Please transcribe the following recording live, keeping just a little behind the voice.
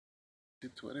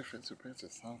Twitter, Friends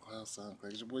Princess, SoundCloud.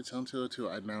 It's your boy Tom 202.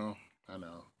 I know. I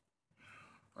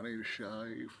need to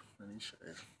shave.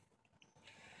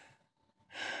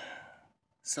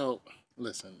 So,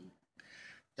 listen,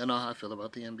 you know how I feel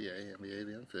about the NBA. NBA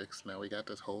being fixed. Now we got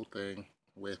this whole thing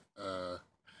with,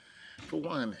 for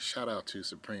one, shout out to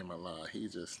Supreme Allah.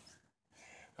 He's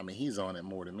on it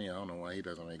more than me. I don't know why he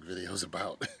doesn't make videos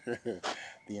about the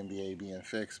NBA being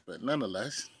fixed. But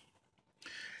nonetheless,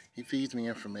 he feeds me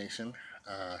information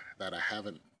that I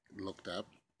haven't looked up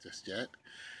just yet.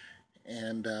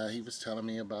 And he was telling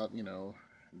me about,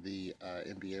 the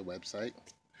NBA website,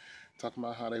 talking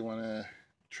about how they want to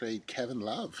trade Kevin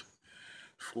Love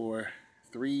for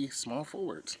 3 small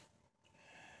forwards.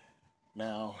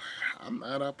 Now, I'm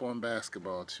not up on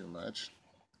basketball too much.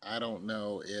 I don't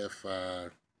know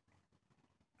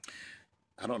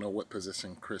what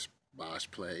position Chris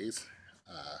Bosh plays,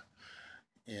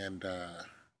 and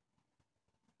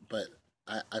but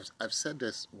I've said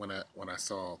this when I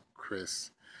saw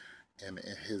Cris and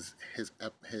his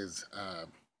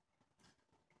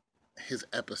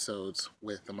episodes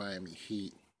with the Miami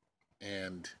Heat,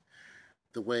 and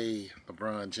the way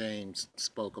LeBron James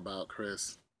spoke about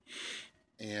Cris.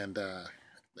 And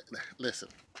listen,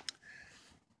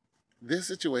 this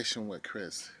situation with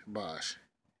Chris Bosh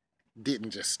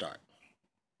didn't just start.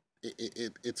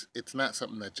 It's not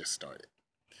something that just started.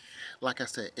 Like I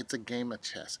said, it's a game of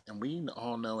chess, and we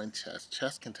all know in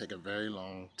chess can take a very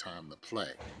long time to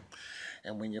play.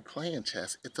 And when you're playing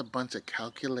chess, it's a bunch of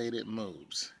calculated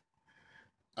moves.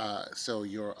 So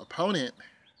your opponent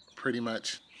pretty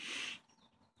much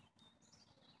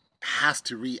has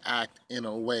to react in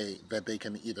a way that they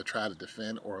can either try to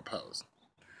defend or oppose.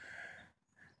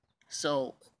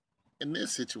 So in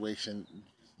this situation,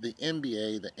 the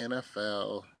NBA, the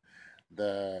NFL,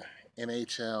 the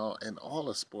NHL, and all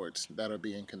the sports that are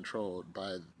being controlled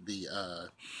by the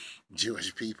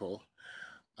Jewish people,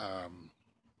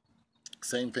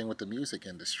 same thing with the music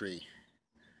industry.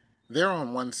 They're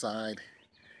on one side,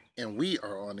 and we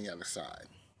are on the other side.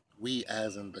 We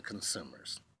as in the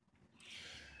consumers.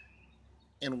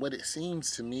 And what it seems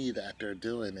to me that they're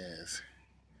doing is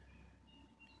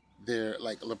they're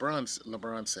like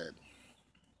LeBron said.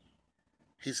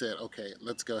 He said, okay,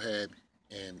 let's go ahead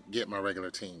and get my regular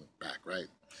team back, right?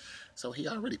 So he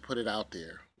already put it out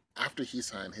there after he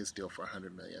signed his deal for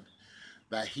 $100 million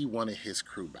that he wanted his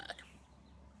crew back.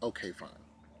 Okay, fine.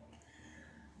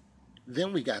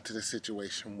 Then we got to the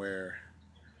situation where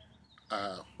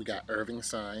we got Irving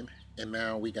signed, and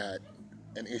now we got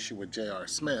an issue with J.R.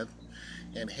 Smith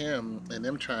and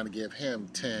them trying to give him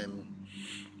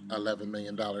 $11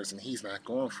 million, and he's not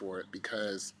going for it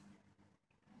because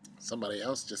somebody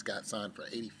else just got signed for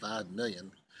 $85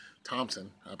 million.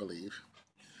 Thompson, I believe.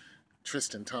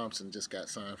 Tristan Thompson just got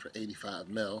signed for $85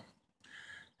 mil.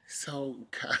 So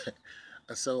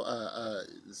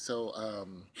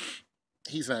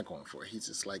he's not going for it. He's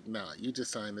just like, nah, you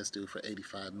just signed this dude for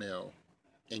 $85 mil,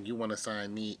 and you want to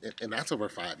sign me, and that's over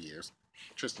 5 years.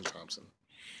 Tristan Thompson.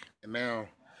 And now,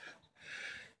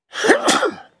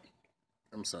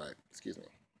 I'm sorry, excuse me.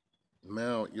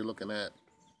 Now you're looking at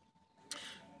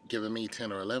giving me $10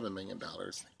 or $11 million,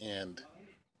 and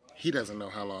he doesn't know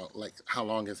how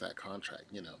long is that contract,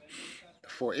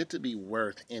 For it to be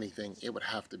worth anything, it would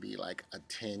have to be like a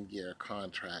 10-year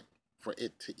contract for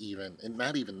it to even, and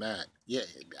not even that. Yeah,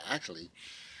 actually,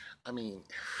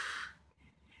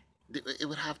 it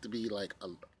would have to be like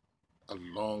a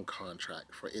long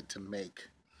contract for it to make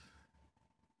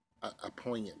a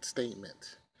poignant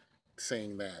statement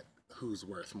saying that who's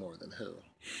worth more than who.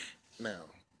 Now,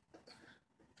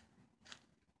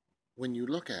 when you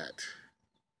look at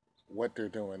what they're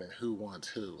doing and who wants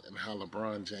who and how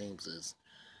LeBron James is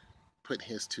putting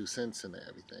his 2 cents into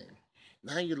everything,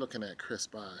 now you're looking at Chris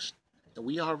Bosh. And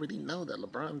we already know that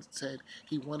LeBron said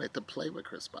he wanted to play with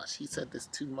Chris Bosh. He said this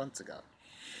 2 months ago.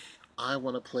 I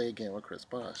want to play again with Chris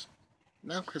Bosh.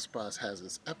 Now Chris Bosh has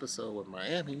this episode with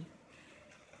Miami,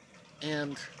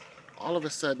 and all of a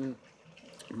sudden,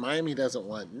 Miami doesn't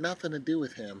want nothing to do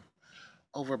with him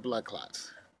over blood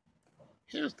clots.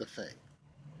 Here's the thing.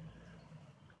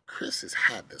 Chris has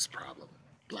had this problem.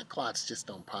 Blood clots just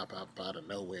don't pop up out of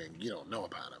nowhere and you don't know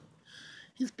about them.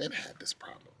 He's had this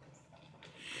problem.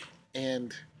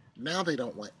 And now they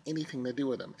don't want anything to do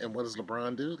with him. And what does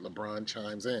LeBron do? LeBron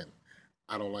chimes in.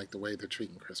 I don't like the way they're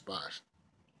treating Chris Bosh.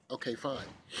 Okay, fine.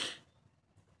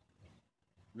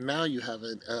 Now you have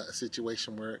a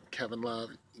situation where Kevin Love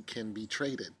can be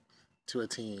traded to a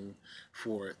team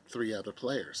for 3 other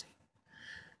players.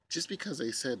 Just because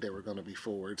they said they were going to be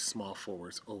forwards, small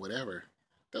forwards, or whatever,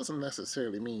 doesn't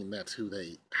necessarily mean that's who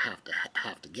they have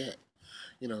to get.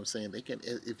 You know what I'm saying? They can,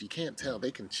 if you can't tell,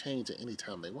 they can change it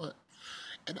anytime they want.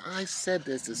 And I said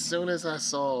this as soon as I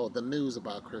saw the news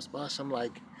about Chris Bosh. I'm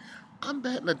like, I'm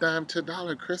betting a dime to a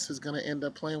dollar Chris is going to end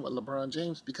up playing with LeBron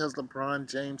James because LeBron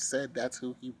James said that's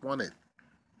who he wanted.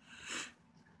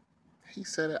 He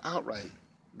said it outright.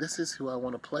 This is who I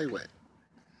want to play with.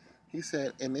 He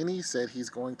said, and then he said he's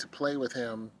going to play with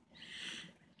him.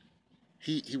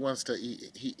 He wants to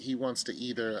he wants to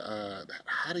either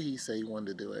how did he say he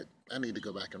wanted to do it? I need to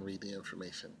go back and read the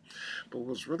information. But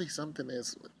what's really something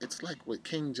is it's like what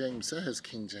King James says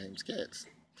King James gets,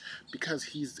 because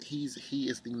he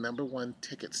is the #1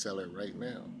 ticket seller right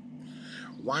now.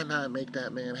 Why not make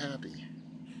that man happy?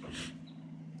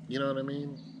 You know what I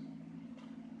mean?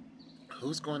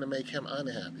 Who's going to make him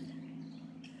unhappy?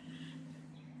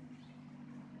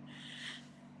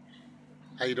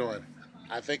 How you doing?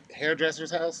 I think hairdresser's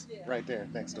house, yeah, right there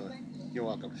next door. You're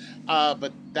welcome.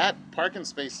 But that parking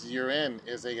space you're in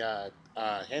is a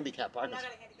handicap parking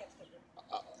space.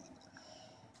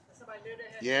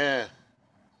 Yeah.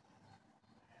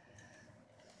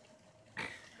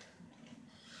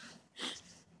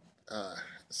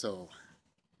 So,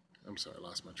 I'm sorry, I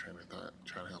lost my train of thought. I'm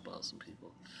trying to help out some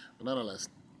people, but nonetheless.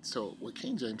 So what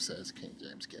King James says, King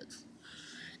James gets,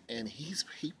 and he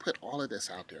put all of this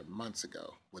out there months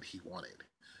ago, what he wanted,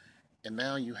 and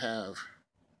now you have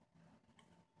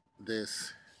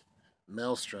this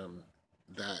maelstrom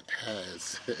that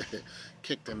has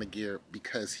kicked into gear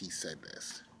because he said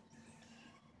this.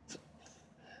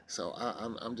 So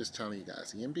I'm just telling you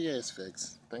guys, the NBA is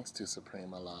fixed thanks to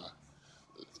Supreme Allah.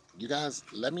 You guys,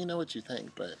 let me know what you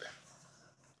think, but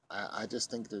I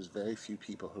just think there's very few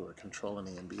people who are controlling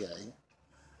the NBA,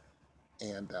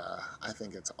 and I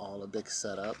think it's all a big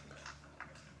setup.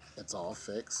 It's all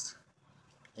fixed,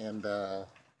 and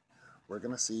we're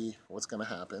gonna see what's gonna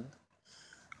happen.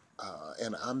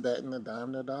 And I'm betting a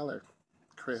dime to a dollar,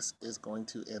 Chris is going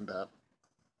to end up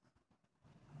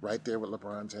right there with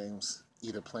LeBron James,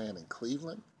 either playing in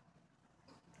Cleveland.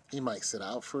 He might sit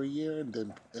out for a year, and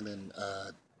then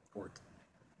or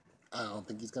I don't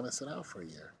think he's gonna sit out for a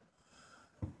year.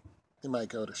 He might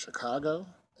go to Chicago,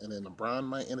 and then LeBron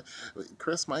might end.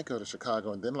 Chris might go to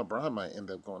Chicago, and then LeBron might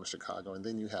end up going to Chicago, and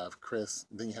then you have Chris.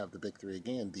 Then you have the big three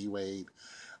again: D Wade,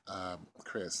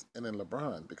 Chris, and then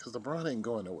LeBron. Because LeBron ain't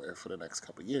going nowhere for the next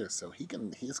couple of years, so he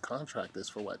can. His contract is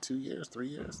for what, 2 years, 3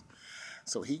 years.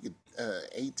 So he could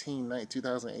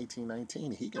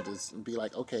 2018-19, he could just be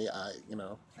like, okay,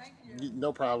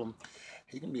 no problem.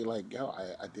 He can be like, yo,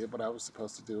 I did what I was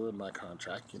supposed to do in my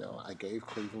contract. I gave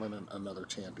Cleveland another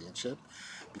championship.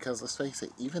 Because let's face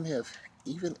it, even if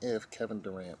Kevin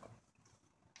Durant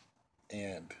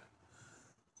and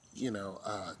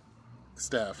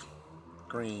Steph,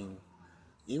 Green,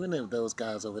 even if those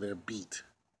guys over there beat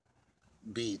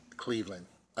Cleveland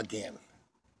again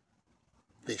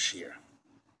this year,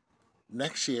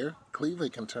 next year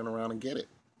Cleveland can turn around and get it.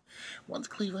 Once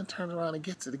Cleveland turns around and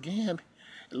gets it again,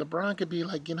 LeBron could be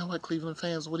like, you know what, Cleveland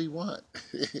fans, what do you want?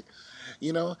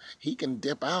 He can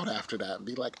dip out after that and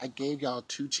be like, I gave y'all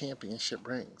 2 championship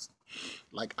rings.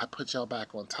 Like, I put y'all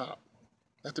back on top.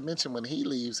 Not to mention, when he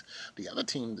leaves, the other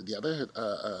team,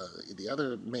 the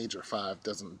other major 5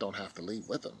 don't have to leave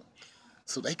with him,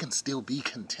 so they can still be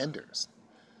contenders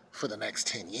for the next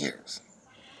 10 years.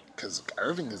 Because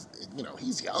Irving is,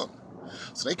 he's young,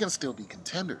 so they can still be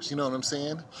contenders. You know what I'm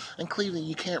saying? And Cleveland,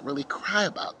 you can't really cry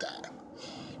about that.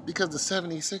 Because the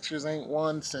 76ers ain't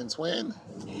won since when?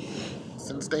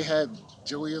 Since they had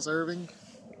Julius Irving?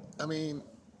 I mean,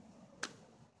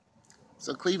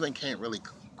 so Cleveland can't really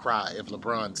cry if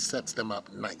LeBron sets them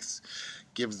up nice.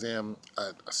 Gives them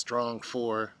a strong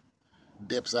 4,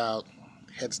 dips out,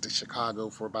 heads to Chicago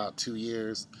for about 2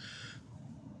 years.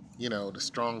 The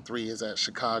strong 3 is at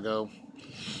Chicago.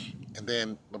 And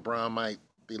then LeBron might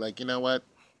be like, you know what?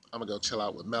 I'm going to go chill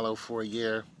out with Melo for a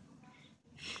year.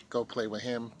 Go play with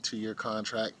him, 2-year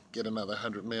contract, get another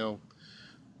 $100 million,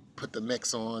 put the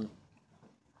Knicks on,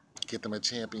 get them a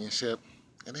championship,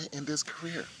 and then end his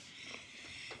career.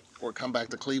 Or come back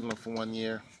to Cleveland for 1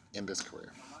 year, end his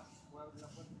career.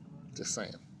 Just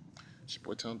saying. It's your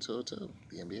boy Tone 202.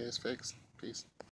 The NBA is fixed. Peace.